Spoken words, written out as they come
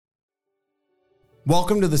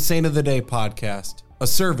Welcome to the Saint of the Day podcast, a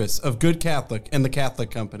service of Good Catholic and the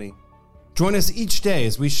Catholic Company. Join us each day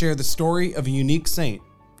as we share the story of a unique saint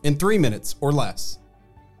in 3 minutes or less.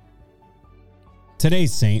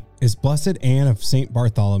 Today's saint is Blessed Anne of St.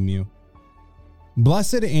 Bartholomew.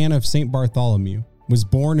 Blessed Anne of St. Bartholomew was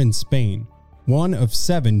born in Spain, one of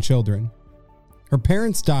 7 children. Her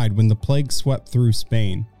parents died when the plague swept through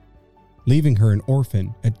Spain, leaving her an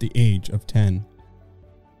orphan at the age of 10.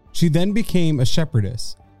 She then became a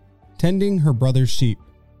shepherdess, tending her brother's sheep.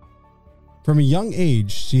 From a young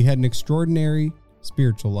age, she had an extraordinary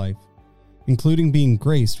spiritual life, including being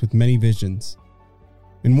graced with many visions.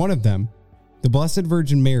 In one of them, the Blessed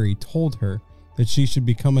Virgin Mary told her that she should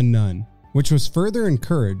become a nun, which was further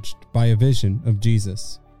encouraged by a vision of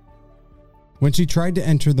Jesus. When she tried to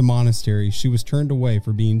enter the monastery, she was turned away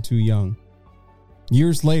for being too young.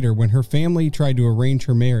 Years later, when her family tried to arrange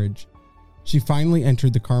her marriage, she finally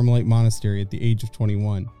entered the Carmelite monastery at the age of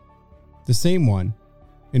 21, the same one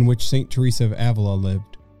in which St. Teresa of Avila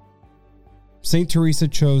lived. St. Teresa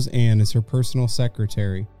chose Anne as her personal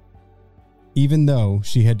secretary, even though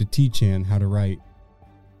she had to teach Anne how to write.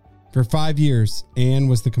 For 5 years, Anne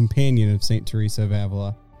was the companion of St. Teresa of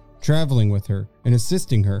Avila, traveling with her and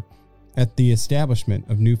assisting her at the establishment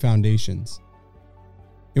of new foundations.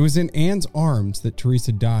 It was in Anne's arms that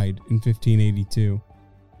Teresa died in 1582.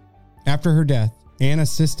 After her death, Anne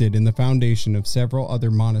assisted in the foundation of several other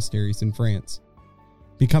monasteries in France,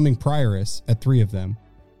 becoming prioress at 3 of them.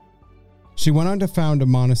 She went on to found a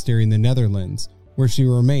monastery in the Netherlands, where she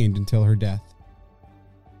remained until her death.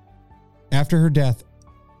 After her death,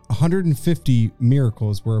 150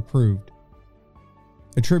 miracles were approved,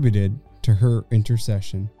 attributed to her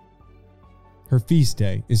intercession. Her feast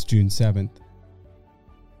day is June 7th.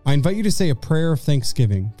 I invite you to say a prayer of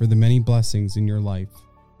thanksgiving for the many blessings in your life.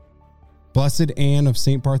 Blessed Anne of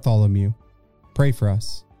St. Bartholomew, pray for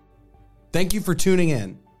us. Thank you for tuning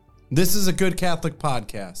in. This is a Good Catholic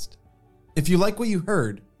podcast. If you like what you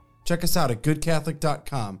heard, check us out at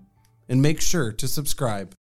goodcatholic.com and make sure to subscribe.